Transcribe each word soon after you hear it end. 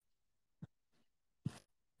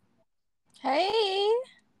Hey,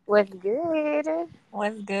 What's good?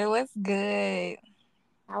 what's good? What's good?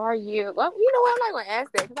 How are you? Well, you know what? I'm not gonna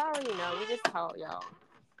ask that because I already know. We just talked, y'all.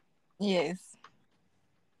 Yes.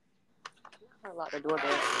 I locked the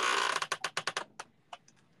doorbell.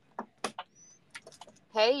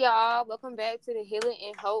 Hey, y'all! Welcome back to the Healing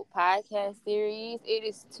and Hope podcast series. It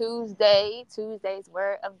is Tuesday. Tuesday's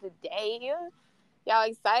word of the day. Y'all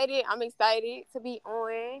excited? I'm excited to be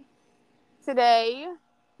on today.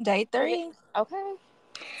 Day Today, 3. okay.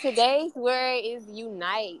 Today's word is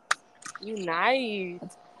unite. Unite.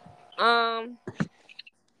 Um,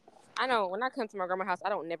 I know when I come to my grandma's house, I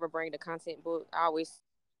don't never bring the content book. I always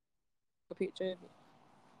a picture of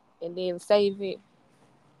it and then save it.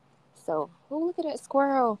 So, oh, look at that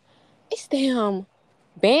squirrel. It's damn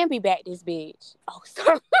Bambi back this bitch. Oh,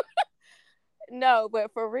 sorry. No,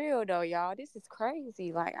 but for real though, y'all, this is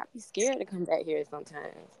crazy. Like, I be scared to come back here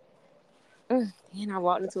sometimes. And I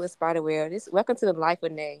walked into a spider web. Welcome to the life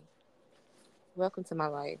of Nay. Welcome to my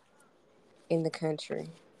life in the country.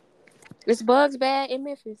 This bug's bad in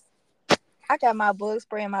Memphis. I got my book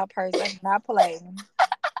spray in my purse. I did not play.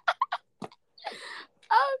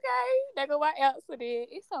 Okay, there go my answer then.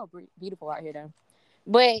 It's so beautiful out here though.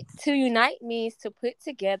 But to unite means to put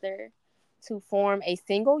together, to form a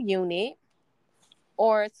single unit,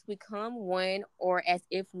 or to become one, or as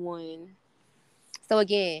if one. So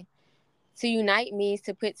again, to unite means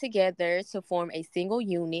to put together, to form a single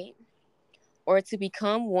unit, or to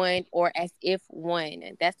become one, or as if one.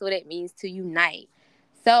 That's what it means to unite.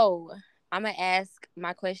 So I'm gonna ask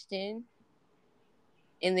my question,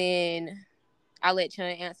 and then I'll let Chun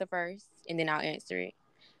answer first, and then I'll answer it,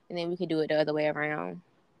 and then we could do it the other way around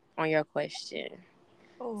on your question.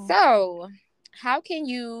 Oh, So, how can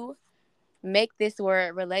you make this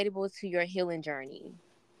word relatable to your healing journey?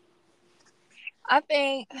 I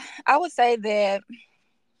think I would say that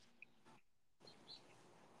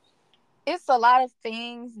it's a lot of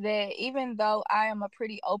things that even though I am a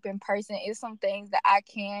pretty open person, it's some things that I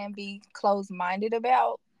can be closed minded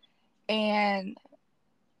about. And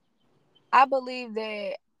I believe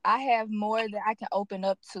that I have more that I can open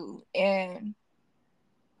up to. And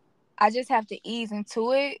I just have to ease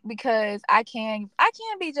into it because I can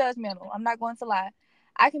be judgmental. I'm not going to lie.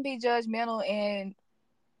 I can be judgmental and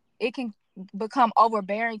it can become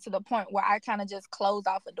overbearing to the point where I kind of just close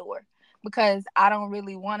off a door because I don't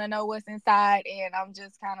really want to know what's inside and I'm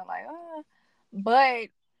just kind of like, but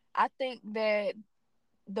I think that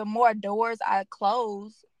the more doors I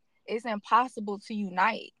close, it's impossible to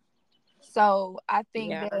unite. So I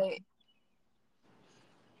think Yeah. that,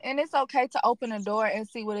 and it's okay to open a door and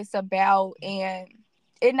see what it's about and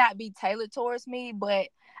it not be tailored towards me, but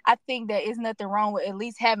I think that it's nothing wrong with at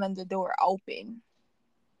least having the door open.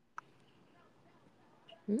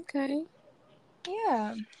 Okay.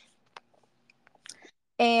 Yeah.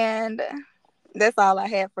 And that's all I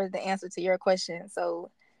have for the answer to your question.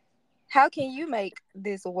 So, how can you make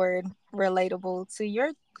this word relatable to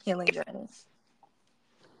your healing journey?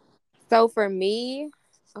 So for me,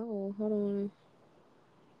 oh, hold on.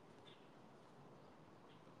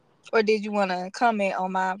 Or did you want to comment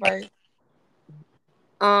on mine first?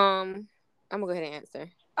 I'm gonna go ahead and answer.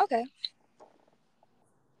 Okay.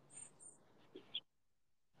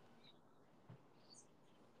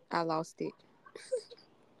 I lost it,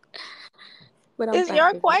 but I'm It's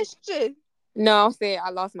your thinking. question. No, I said I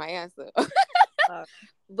lost my answer, Uh,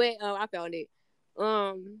 but I found it.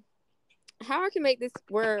 Um, how I can make this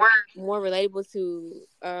word more relatable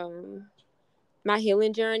to my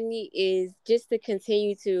healing journey is just to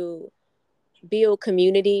continue to build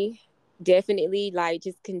community. Definitely, like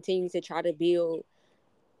just continue to try to build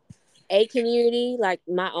a community, like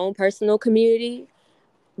my own personal community,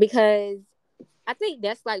 because I think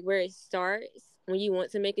that's like where it starts when you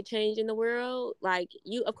want to make a change in the world. Like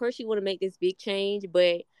you, of course, you want to make this big change,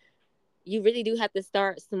 but you really do have to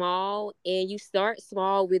start small, and you start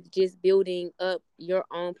small with just building up your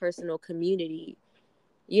own personal community.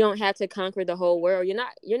 You don't have to conquer the whole world. You're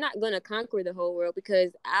not going to conquer the whole world,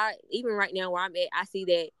 because I even right now where I'm at, I see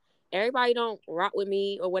that everybody don't rock with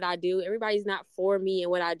me or what I do. Everybody's not for me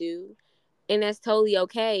and what I do. And that's totally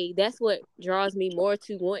okay. That's what draws me more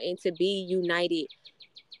to wanting to be united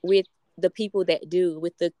with the people that do,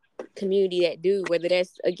 with the community that do, whether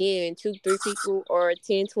that's again 2 3 people or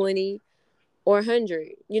 10 20 or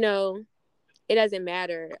 100. It doesn't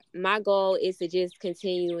matter. My goal is to just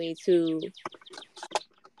continuing to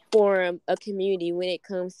form a community when it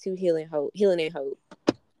comes to healing and hope.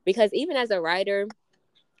 Because even as a writer,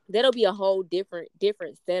 that'll be a whole different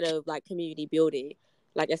set of like community building,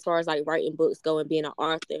 like as far as like writing books go and being an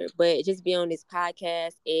author. But just be on this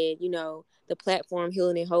podcast and the platform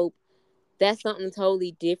Healing and Hope, that's something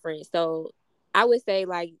totally different. So I would say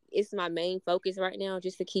like it's my main focus right now,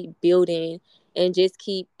 just to keep building and just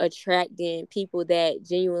keep attracting people that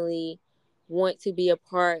genuinely want to be a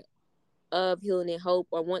part of Healing and Hope,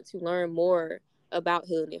 or want to learn more about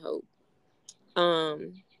Healing and Hope.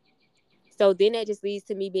 Um, so then that just leads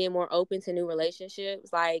to me being more open to new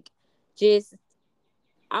relationships. Like, just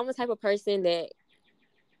I'm the type of person that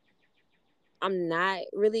I'm not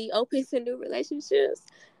really open to new relationships.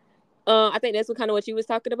 I think that's what kind of what you was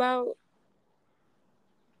talking about,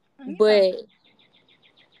 Yeah. but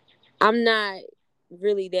I'm not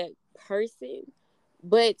really that person.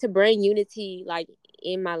 But to bring unity, like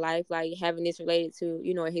in my life, like having this related to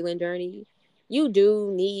a healing journey, you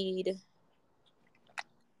do need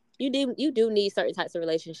you do need certain types of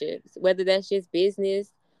relationships, whether that's just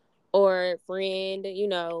business or friend.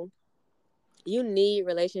 You need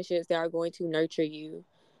relationships that are going to nurture you.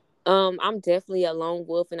 I'm definitely a lone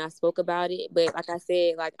wolf, and I spoke about it, but like I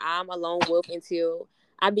said, like I'm a lone wolf until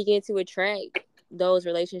I begin to attract those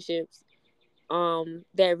relationships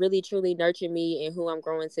that really truly nurture me and who I'm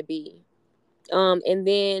growing to be. And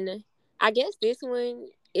then I guess this one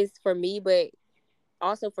is for me, but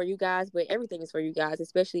also for you guys, but everything is for you guys,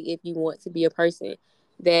 especially if you want to be a person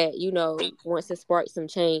that wants to spark some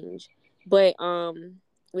change, but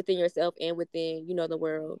within yourself and within the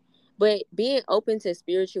world. But being open to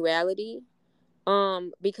spirituality,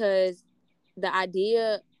 because the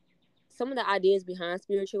idea some of the ideas behind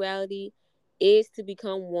spirituality is to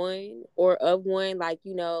become one or of one. Like,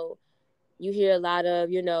 you hear a lot of,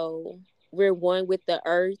 we're one with the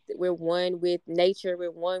earth, we're one with nature,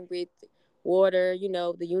 we're one with water,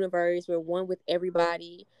 the universe, we're one with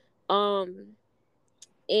everybody. Um,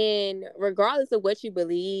 and regardless of what you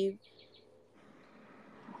believe,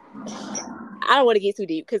 I don't want to get too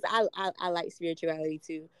deep because I like spirituality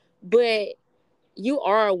too. But you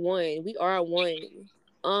are one. We are one.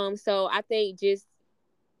 So I think just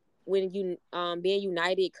when you being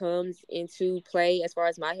united comes into play as far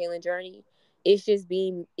as my healing journey, it's just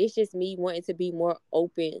me wanting to be more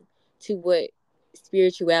open to what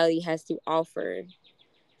spirituality has to offer.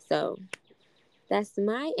 So that's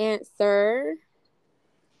my answer.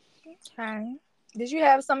 Okay. Did you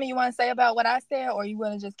have something you want to say about what I said, or you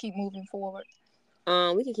want to just keep moving forward?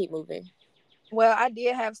 We can keep moving. Well, I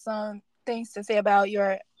did have some things to say about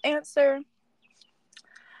your answer.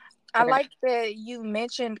 I Okay. like that you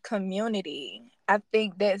mentioned community. I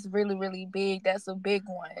think that's really, really big. That's a big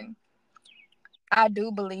one. I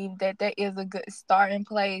do believe that that is a good starting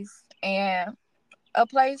place and a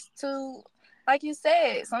place to, like you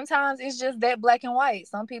said, sometimes it's just that black and white.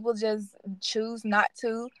 Some people just choose not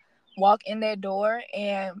to walk in that door,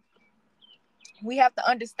 and we have to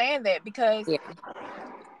understand that because Yeah.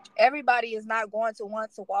 everybody is not going to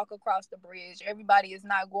want to walk across the bridge. Everybody is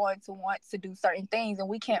not going to want to do certain things, and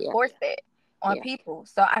we can't Yeah. force that on Yeah. people.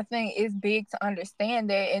 So I think it's big to understand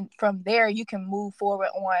that, and from there you can move forward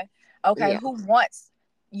on, okay, Yeah. who wants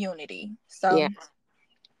unity? So Yeah.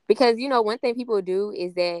 Because one thing people do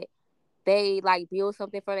is that they like build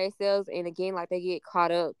something for themselves, and again, like they get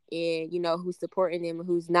caught up in who's supporting them and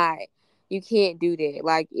who's not. You can't do that.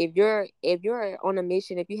 Like, if you're on a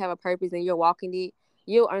mission, if you have a purpose and you're walking it,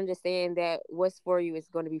 you'll understand that what's for you is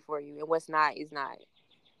going to be for you, and what's not is not.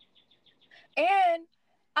 and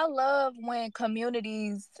I love when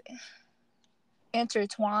communities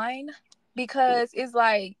intertwine Yeah. because it's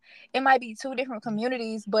like it might be two different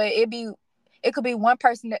communities, but it could be one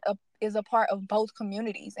person that is a part of both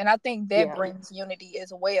communities, and I think that Yeah. brings unity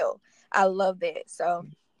as well. I love that. So,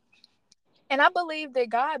 and I believe that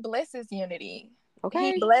God blesses unity. He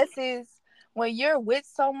Okay. blesses when you're with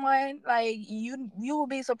someone. Like you will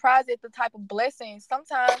be surprised at the type of blessings.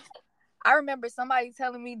 Sometimes I remember somebody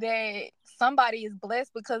telling me that somebody is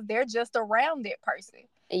blessed because they're just around that person.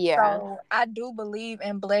 Yeah. So I do believe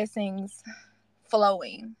in blessings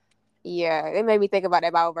flowing. Yeah. It made me think about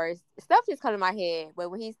that Bible verse. Stuff just come to my head, but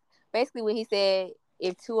when he said,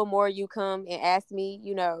 "If two or more you come and ask me,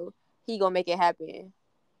 he gonna make it happen."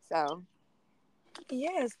 So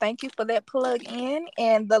Yes, thank you for that plug in.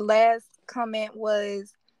 And the last comment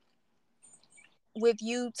was with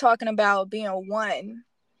you talking about being one.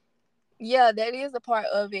 Yeah, that is a part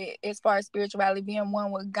of it as far as spirituality, being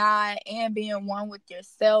one with God and being one with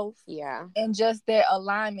yourself, yeah. and just that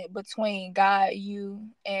alignment between God, you,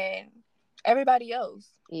 and everybody else,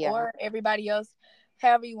 Yeah. or everybody else,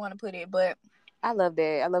 however you want to put it. But I love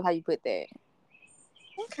that. I love how you put that.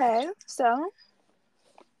 okay, so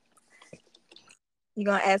you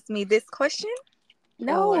gonna ask me this question,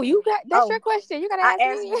 No, or that's your oh, question. You gotta I ask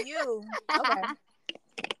asked me. you. Okay,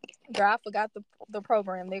 girl, I forgot the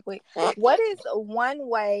program that quick. What is one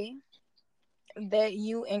way that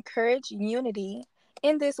you encourage unity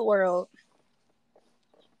in this world?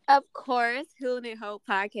 Of course, Healing and Hope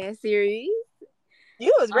podcast series.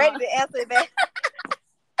 You was ready Uh, to answer that.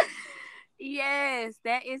 yes,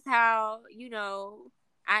 that is how,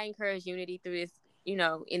 I encourage unity through this,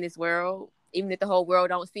 in this world, even if the whole world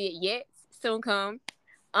don't see it yet, soon come.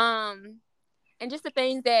 Um, and just the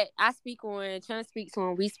things that I speak on, Chun speaks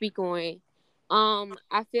on, we speak on.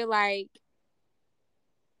 I feel like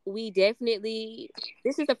we definitely,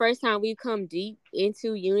 this is the first time we've come deep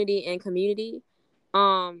into unity and community.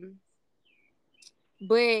 Um,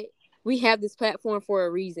 but we have this platform for a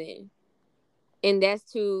reason, and that's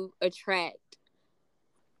to attract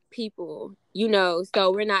people,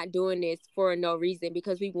 so we're not doing this for no reason,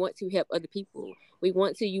 because we want to help other people. We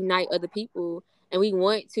want to unite other people, and we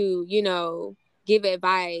want to, give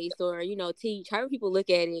advice or, teach, however people look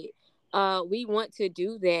at it. We want to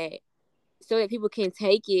do that so that people can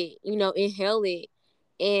take it, inhale it,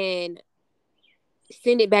 and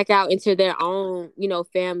send it back out into their own,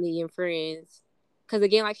 family and friends. Because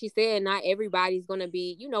again, like she said, not everybody's gonna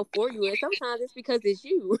be, for you, and sometimes it's because it's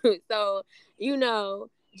you. So,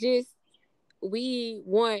 just, we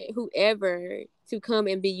want whoever to come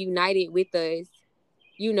and be united with us,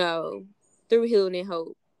 you know, through Healing and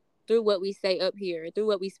Hope, through what we say up here, through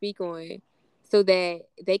what we speak on, so that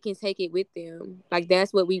they can take it with them. Like,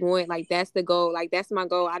 that's what we want. Like, that's the goal. Like, that's my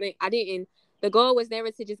goal. I didn't, the goal was never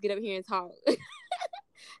to just get up here and talk.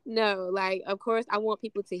 No, like, of course, I want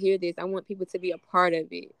people to hear this. I want people to be a part of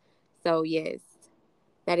it. So, yes,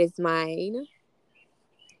 that is mine.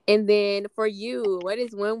 And then for you, what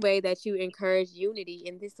is one way that you encourage unity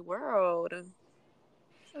in this world?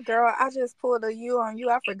 Girl, I just pulled a U on you.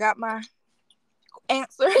 I forgot my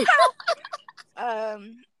answer.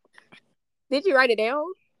 um, Did you write it down?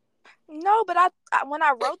 no, but I when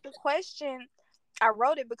I wrote the question, I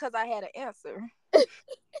wrote it because I had an answer.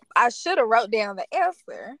 I should have wrote down the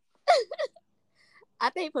answer. I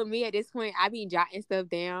think for me at this point, I be jotting stuff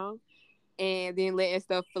down and then letting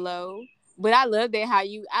stuff flow. But I love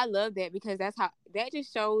that, because that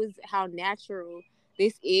just shows how natural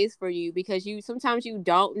this is for you, because sometimes you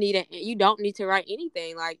don't need to write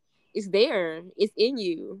anything. Like, it's there. It's in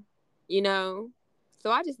you, you know? So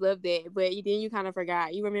I just love that. But then you kind of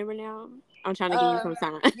forgot. You remember now? I'm trying to give you Uh, some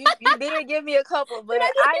time. you did give me a couple, Did but I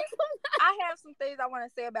give you I have some things I want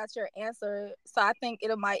to say about your answer, so I think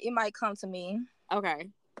it might come to me. some? Okay.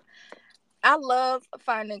 I love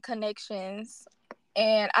finding connections,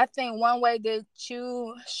 and I think one way that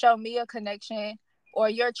you show me a connection or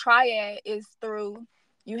your triad is through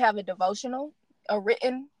you have a devotional, a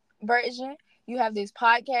written version, you have this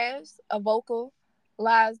podcast, a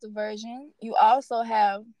vocalized version. You also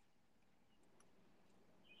have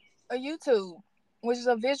a YouTube, which is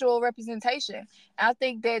a visual representation. I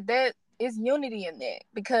think that is unity in that,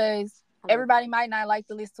 because I love everybody might not like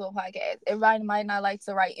to listen to a podcast. Everybody might not like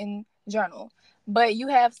to write in journal, but you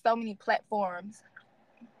have so many platforms.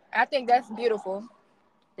 I think that's beautiful.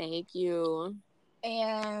 Thank you.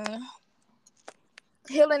 And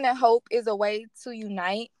healing and hope is a way to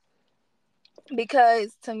unite,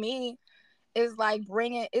 because to me, it's like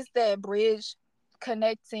it's that bridge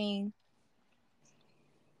connecting,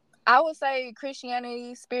 I would say,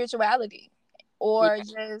 Christianity, spirituality, or Yeah.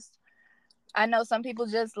 just, I know some people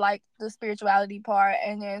just like the spirituality part,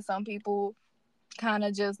 and then some people kind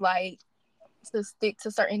of just like to stick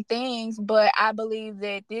to certain things. But I believe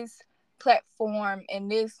that this platform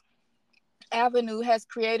and this avenue has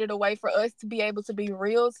created a way for us to be able to be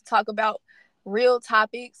real, to talk about real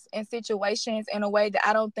topics and situations in a way that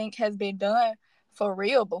I don't think has been done for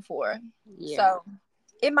real before. Yeah. So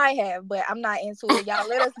it might have, but I'm not into it. Y'all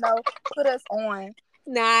let us know, put us on.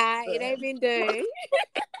 Nah, it But ain't been done.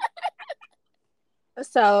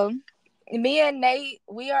 so me and Nate,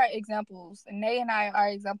 we are examples. Nate and I are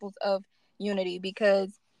examples of unity,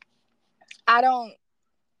 because I don't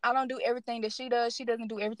I don't do everything that she does. She doesn't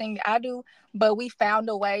do everything that I do, but we found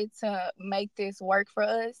a way to make this work for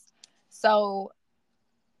us. So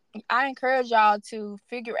I encourage y'all to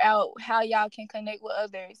figure out how y'all can connect with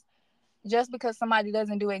others. Just because somebody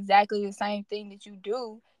doesn't do exactly the same thing that you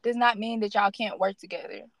do does not mean that y'all can't work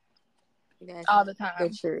together That's all the the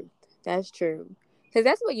time. truth. That's true. Because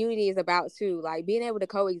that's what unity is about, too. Like, being able to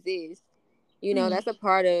coexist. Mm. That's a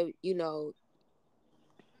part of,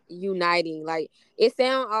 uniting. Like, it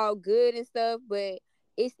sounds all good and stuff, but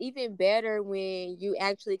it's even better when you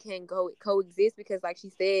actually can go coexist, because, like she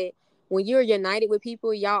said, when you're united with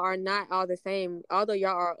people, y'all are not all the same. Although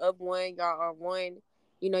y'all are of one, y'all are one,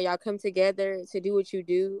 y'all come together to do what you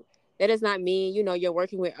do. That does not mean, you're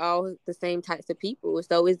working with all the same types of people.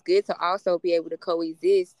 So it's good to also be able to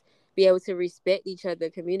coexist be able to respect each other,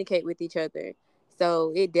 communicate with each other.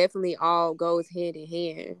 So it definitely all goes hand in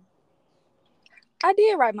hand. I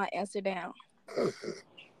did write my answer down.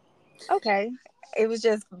 Okay. It was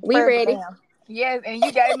just We further ready? down. Yes, and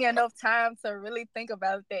you gave me enough time to really think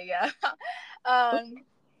about that, yeah. um,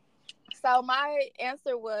 so my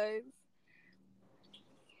answer was,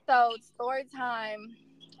 so story time.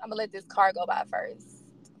 I'm gonna let this car go by first.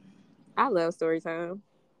 I love story time.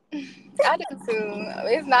 I do too.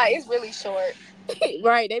 It's not. It's really short.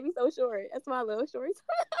 Right, they be so short. That's why I love story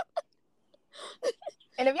time.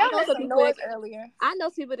 And if I y'all know heard some some people that noise earlier, I know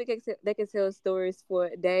people that can tell stories for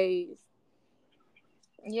days.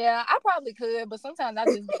 yeah, I probably could, but sometimes I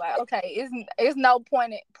just be like, okay, it's no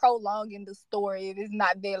point in prolonging the story if it's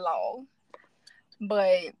not that long.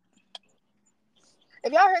 But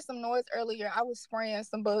if y'all heard some noise earlier, I was spraying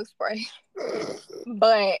some bug spray.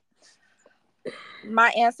 But my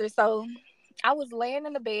answer, so I was laying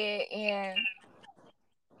in the bed and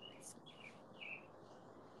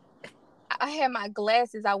I had my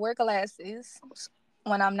glasses. I wear glasses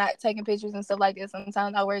when I'm not taking pictures and stuff like that.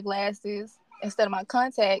 Sometimes I wear glasses instead of my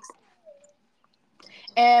contacts.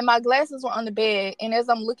 And my glasses were on the bed. And as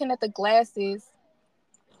I'm looking at the glasses,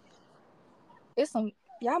 it's some,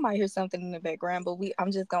 y'all might hear something in the background, but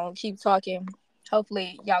I'm just gonna keep talking.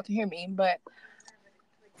 Hopefully y'all can hear me. But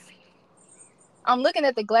I'm looking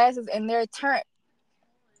at the glasses and they're turned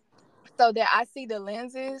so that I see the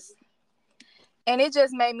lenses. And it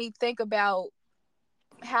just made me think about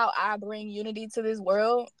how I bring unity to this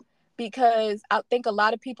world, because I think a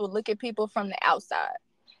lot of people look at people from the outside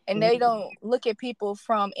and they Mhm. don't look at people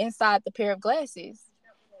from inside the pair of glasses.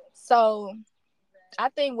 So I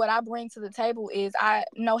think what I bring to the table is I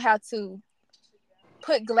know how to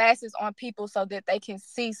put glasses on people so that they can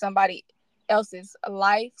see somebody else's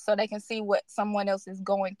life, so they can see what someone else is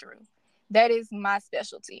going through. That is my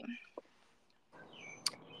specialty.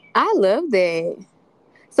 I love that.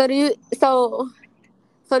 So do you so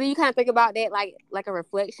do you kind of think about that like a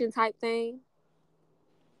reflection type thing?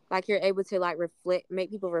 Like you're able to like reflect, make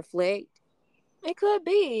people reflect, It could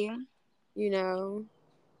be. you know?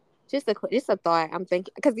 Just a thought. I'm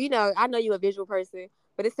thinking because I know you're a visual person,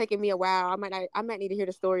 but it's taking me a while. I might need to hear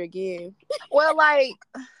the story again. Well, like,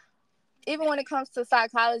 even when it comes to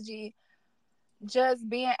psychology, just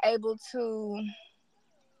being able to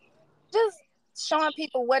just showing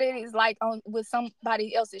people what it is like on with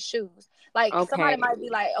somebody else's shoes. Like somebody Okay. might be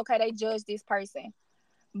like, okay, they judge this person.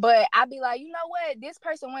 But I'd be like, you know what? This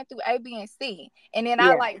person went through A, B, and C. And then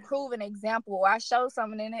I Yeah. like prove an example or I show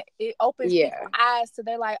something and it opens people's Yeah. eyes to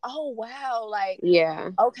they're like, oh wow, like,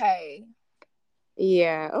 Yeah. okay.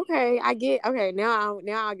 Yeah. Okay. I get. Okay. Now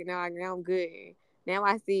I'm good. Now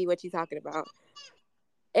I see what you're talking about.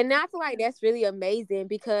 And I feel like that's really amazing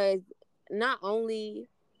because not only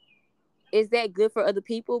is that good for other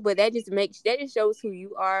people, but that just shows who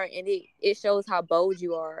you are, and it shows how bold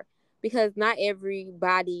you are, because not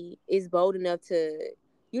everybody is bold enough to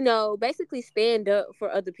basically stand up for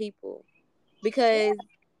other people, because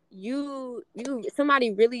you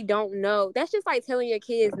somebody really don't know. That's just like telling your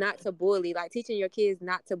kids not to bully, like teaching your kids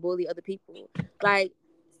not to bully other people. Like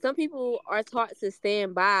some people are taught to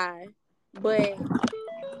stand by, but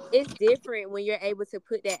it's different when you're able to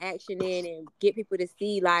put that action in and get people to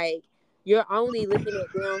see, like, you're only looking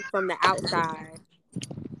at them from the outside.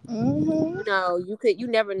 Mm-hmm. You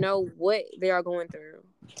never know what they are going through.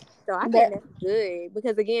 So I think That. that's good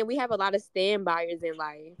because again, we have a lot of stand buyers in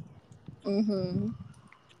life. Mm-hmm.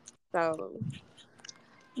 So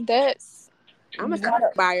That's I'm a stand not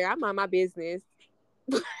a, buyer. I mind my business.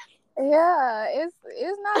 yeah,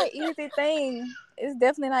 it's not an easy thing. It's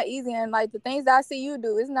definitely not easy, and like the things that I see you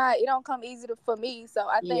do, it don't come easy for me. So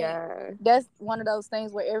I think Yeah. that's one of those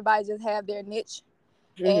things where everybody just have their niche,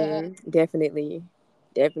 and Definitely.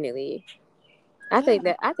 Definitely.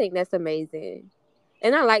 yeah. I think that's amazing.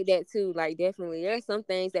 And I like that too. Like definitely. There are some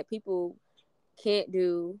things that people can't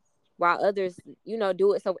do while others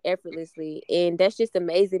do it so effortlessly, and that's just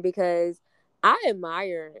amazing because I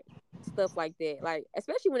admire stuff like that, like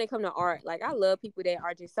especially when it comes to art. Like I love people that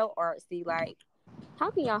are just so artsy. Like how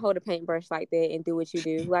can y'all hold a paintbrush like that and do what you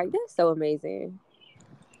do? Like that's so amazing.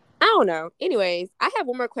 I don't know. Anyways, I have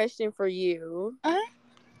one more question for you. Uh-huh.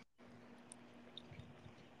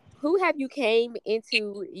 Who have you came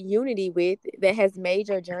into unity with that has made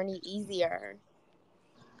your journey easier?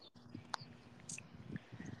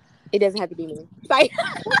 It doesn't have to be me. Like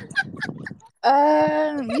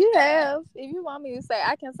You have. If you want me to say,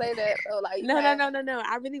 I can say that. Or like you no, no, have. no, no, no.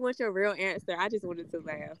 I really want your real answer. I just wanted to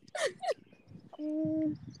laugh.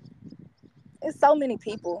 Mm, it's so many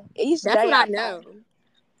people. Each That's day what I I know.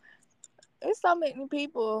 know. It's so many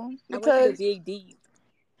people I want you to because dig deep.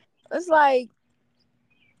 it's like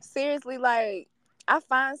seriously, like I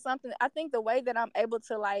find something. I think the way that I'm able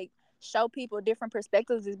to like show people different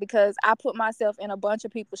perspectives is because I put myself in a bunch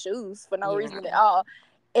of people's shoes for no Yeah. reason at all.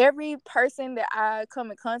 Every person that I come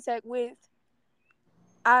in contact with,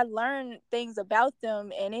 I learn things about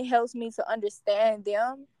them and it helps me to understand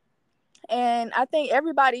them. And I think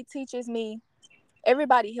everybody helps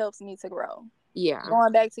me to grow. Yeah.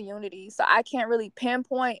 Going back to unity. So I can't really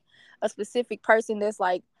pinpoint a specific person that's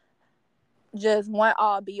like just one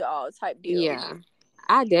all be all type deal. Yeah.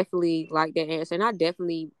 I definitely like that answer,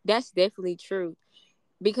 and that's definitely true.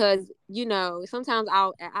 Because sometimes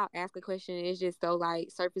I'll ask a question and it's just so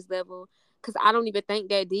like surface level because I don't even think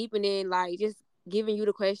that deep, and then like just giving you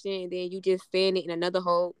the question and then you just saying it in another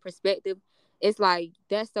whole perspective. It's like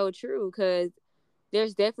that's so true because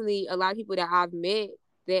there's definitely a lot of people that I've met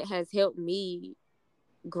that has helped me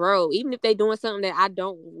grow, even if they're doing something that I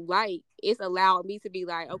don't like. It's allowed me to be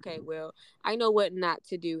like, okay, well, I know what not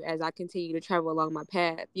to do as I continue to travel along my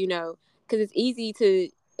path, because it's easy to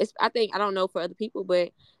I think, I don't know for other people,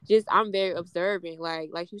 but just I'm very observant,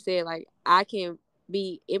 like you said, like I can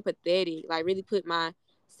be empathetic, like really put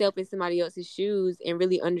myself in somebody else's shoes and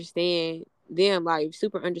really understand them, like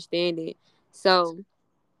super understanding. So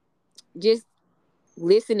just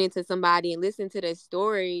listening to somebody and listening to their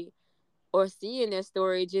story or seeing their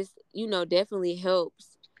story just definitely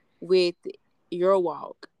helps with your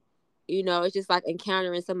walk. It's just like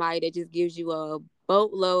encountering somebody that just gives you a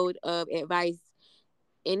boatload of advice,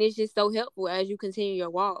 and it's just so helpful as you continue your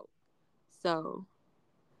walk. So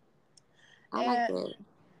I like And that.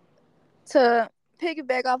 to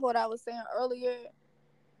piggyback off what I was saying earlier,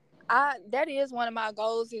 I that is one of my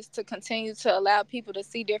goals is to continue to allow people to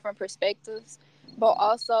see different perspectives, but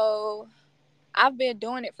also I've been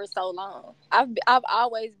doing it for so long. I've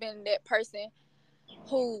always been that person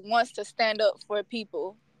who wants to stand up for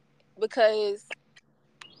people because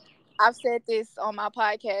I've said this on my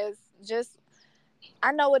podcast. Just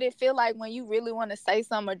I know what it feel like when you really want to say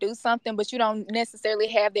something or do something, but you don't necessarily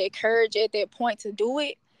have that courage at that point to do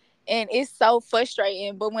it, and it's so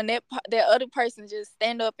frustrating. But when that other person just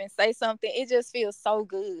stand up and say something, it just feels so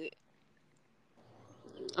good.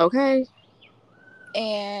 Okay.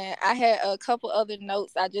 And I had a couple other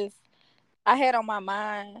notes I had on my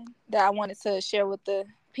mind that I wanted to share with the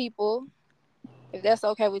people, if that's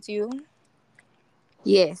okay with you.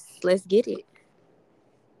 Yes, let's get it.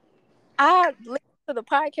 I listened to the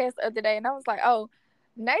podcast the other day and I was like, oh,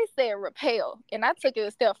 Nay said repel. And I took it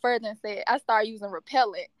a step further and said I started using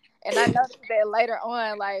repellent. And I noticed that later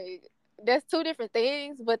on, like, that's two different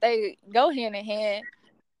things, but they go hand in hand.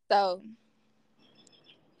 So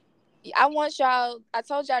I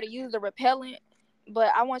told y'all to use the repellent,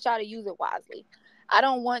 but I want y'all to use it wisely. I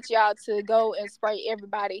don't want y'all to go and spray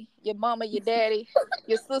everybody, your mama, your daddy,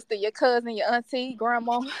 your sister, your cousin, your auntie,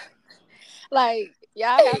 grandma. Like,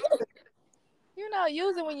 y'all have to,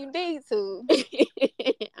 use it when you need to.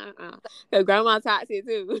 Cause grandma toxic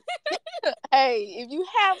too. Hey, if you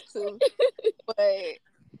have to, but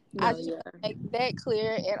I No, just want yeah. to make that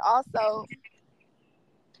clear. And also,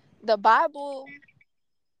 the Bible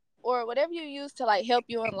or whatever you use to like help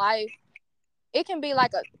you in life, it can be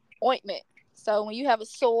like a ointment. So when you have a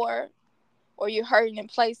sore or you're hurting in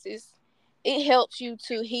places, it helps you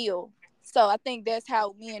to heal. So I think that's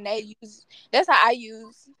how me and they use. That's how I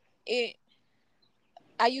use it.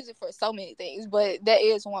 I use it for so many things, but that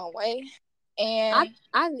is one way. I,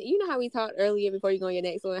 And you know how we talked earlier before you go on your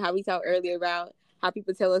next one, how we talked earlier about how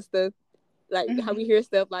people tell us stuff, like how we mhm. hear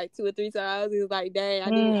stuff like 2 or 3 times. It was like, dang,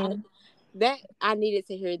 I needed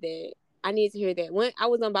to hear that. I needed to hear that. When I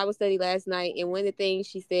was on Bible study last night, and one of the things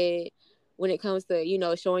she said when it comes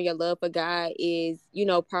to showing your love for God is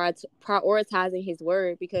prioritizing His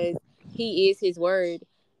word, because He is His word.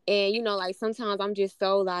 And like sometimes I'm just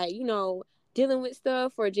so like dealing with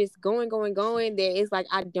stuff or just going that it's like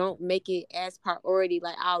I don't make it as priority.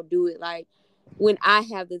 Like I'll do it like when I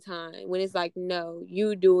have the time. When it's like, no,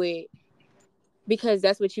 you do it because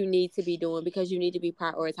that's what you need to be doing, because you need to be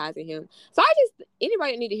prioritizing him. So I just,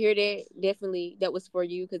 anybody that need to hear that, definitely that was for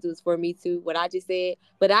you, because it was for me too, what I just said.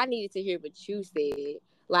 But I needed to hear what you said,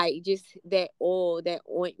 like just that oil, that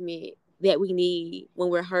ointment that we need when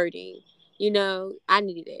we're hurting. I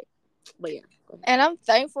needed it. But yeah, go ahead. and I'm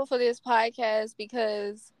thankful for this podcast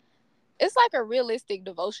because it's like a realistic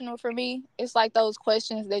devotional for me. It's like those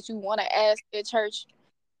questions that you want to ask at church,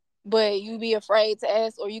 but you be afraid to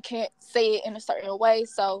ask or you can't say it in a certain way.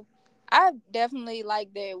 So I definitely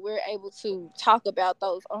like that we're able to talk about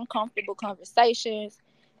those uncomfortable conversations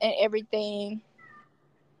and everything.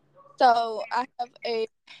 So I have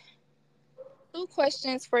two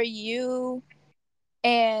questions for you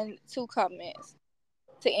and two comments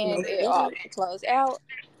to end it off to close out.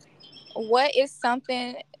 What is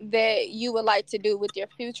something that you would like to do with your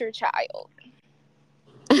future child?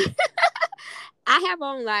 I have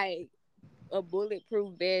on like a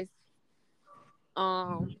bulletproof vest,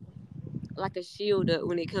 um, like a shield up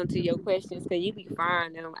when it comes to your questions, cause you be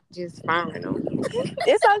firing them, just firing them.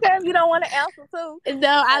 It's okay if you don't want to answer too.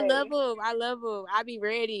 No, I love Hey, them. I love them. I be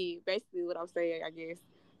ready. Basically, what I'm saying, I guess.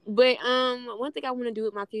 But one thing I want to do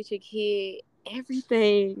with my future kid,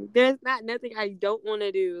 everything. There's not nothing I don't want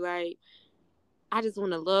to do. Like I just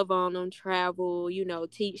want to love on them, travel,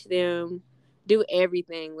 teach them, do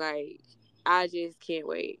everything. Like I just can't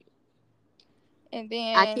wait. and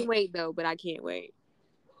I then can wait though, but I can't wait.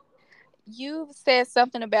 you said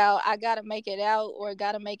something about I gotta make it out or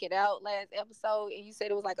gotta make it out last episode, and you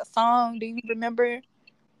said it was like a song. Do you remember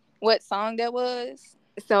what song that was?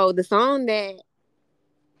 So the song that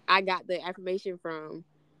I got the affirmation from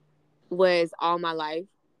was All My Life,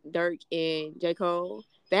 Dirk and J. Cole.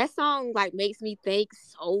 That song like makes me think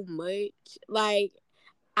so much. Like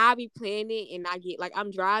I be playing it and I get like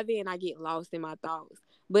I'm driving and I get lost in my thoughts.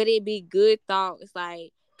 But it be good thoughts,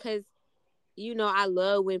 like cause I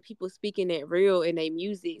love when people speaking that real in their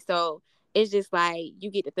music. So it's just like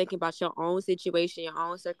you get to thinking about your own situation, your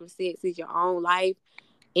own circumstances, your own life,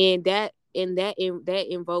 and that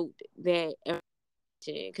invoked that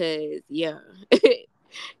emotion. Cause yeah,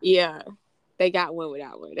 yeah, they got one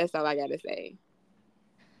without one. That's all I gotta say.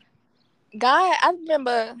 God, I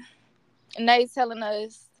remember Nate telling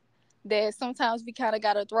us that sometimes we kind of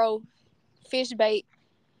gotta throw fish bait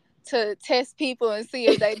to test people and see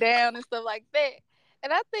if they down and stuff like that.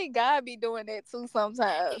 And I think God be doing that too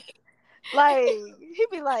sometimes. Like he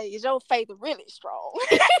be like, "Is your faith really strong?"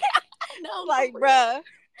 I'm No, for like, real. bruh.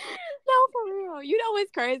 No, for real. You know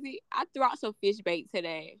what's crazy? I threw out some fish bait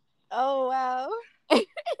today. Oh wow.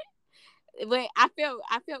 But I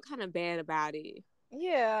felt kind of bad about it.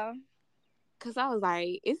 Yeah. Cause I was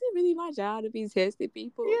like, is it really my job to be testing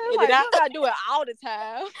people? Yeah, like you don't gotta do it all the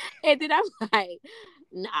time. And then I'm like,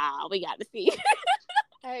 nah, we got to see.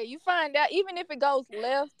 Hey, you find out even if it goes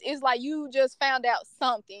left, it's like you just found out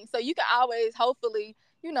something. So you can always hopefully,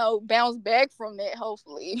 bounce back from that,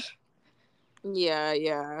 hopefully. Yeah,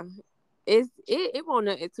 yeah. It won't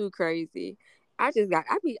nothing too crazy. I just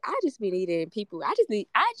be needing people. I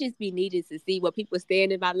just be needing to see what people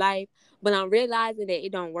stand in my life, but I'm realizing that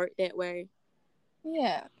it don't work that way.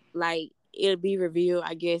 Yeah. Like it'll be revealed,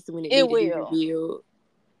 I guess, when it It need to be will. revealed.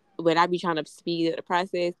 But I be trying to speed up the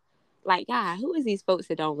process. Like, God, who is these folks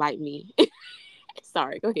that don't like me?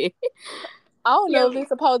 Sorry, go ahead. I don't know Yeah. if it's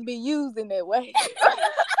supposed to be used in that way.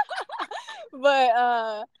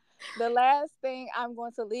 But the last thing I'm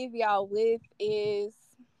going to leave y'all with is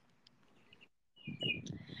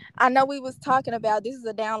I know we was talking about this is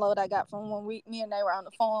a download I got from when me and they were on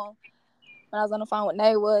the phone. When I was on the phone with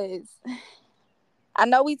Nay was I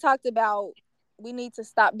know we talked about we need to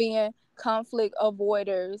stop being conflict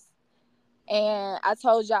avoiders, and I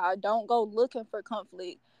told y'all don't go looking for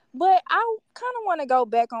conflict. But I kind of want to go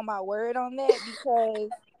back on my word on that because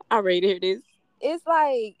I ready to hear this. it's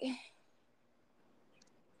like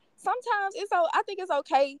sometimes I think it's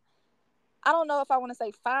okay. I don't know if I want to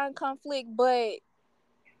say find conflict, but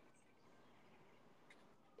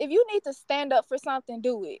if you need to stand up for something,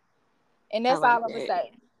 do it. And I that's like all I'm gonna that.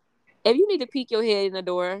 say. If you need to peek your head in the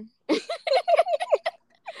door,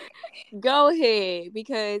 go ahead.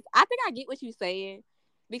 Because I think I get what you're saying.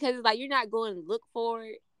 Because it's like you're not going to look for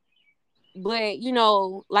it. But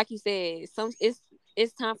like you said,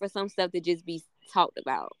 it's time for some stuff to just be talked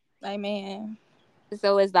about. Amen.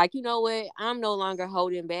 So it's like, you know what? I'm no longer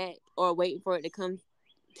holding back or waiting for it to come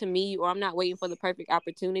to me, or I'm not waiting for the perfect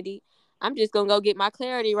opportunity. I'm just gonna go get my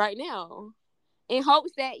clarity right now, in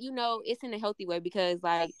hopes that it's in a healthy way. Because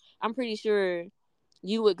like I'm pretty sure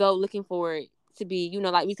you would go looking for it to be,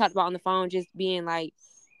 like we talked about on the phone, just being like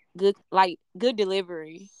good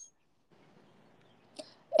delivery.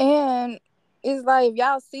 And it's like if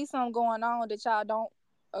y'all see something going on that y'all don't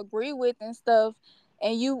agree with and stuff,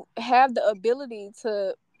 and you have the ability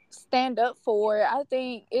to stand up for it, I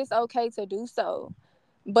think it's okay to do so.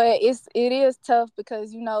 But it is tough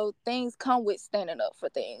because things come with standing up for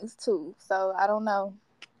things too. So I don't know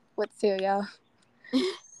what to tell y'all.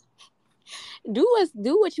 Do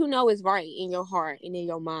what you know is right in your heart and in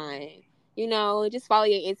your mind. Just follow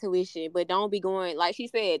your intuition, but don't be going, like she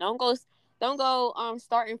said, don't go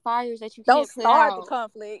starting fires that you Don't can't put start the out.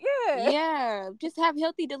 conflict. Yeah. Yeah, just have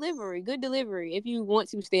healthy delivery, good delivery if you want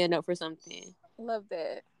to stand up for something. Love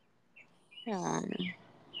that. Yeah.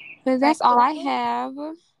 But Thank that's all I you. have.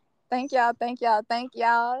 Thank y'all. Thank y'all. Thank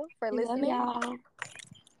y'all for Love listening. y'all.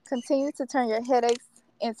 Continue to turn your headaches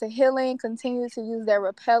into healing. Continue to use their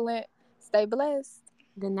repellent. Stay blessed.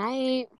 Good night.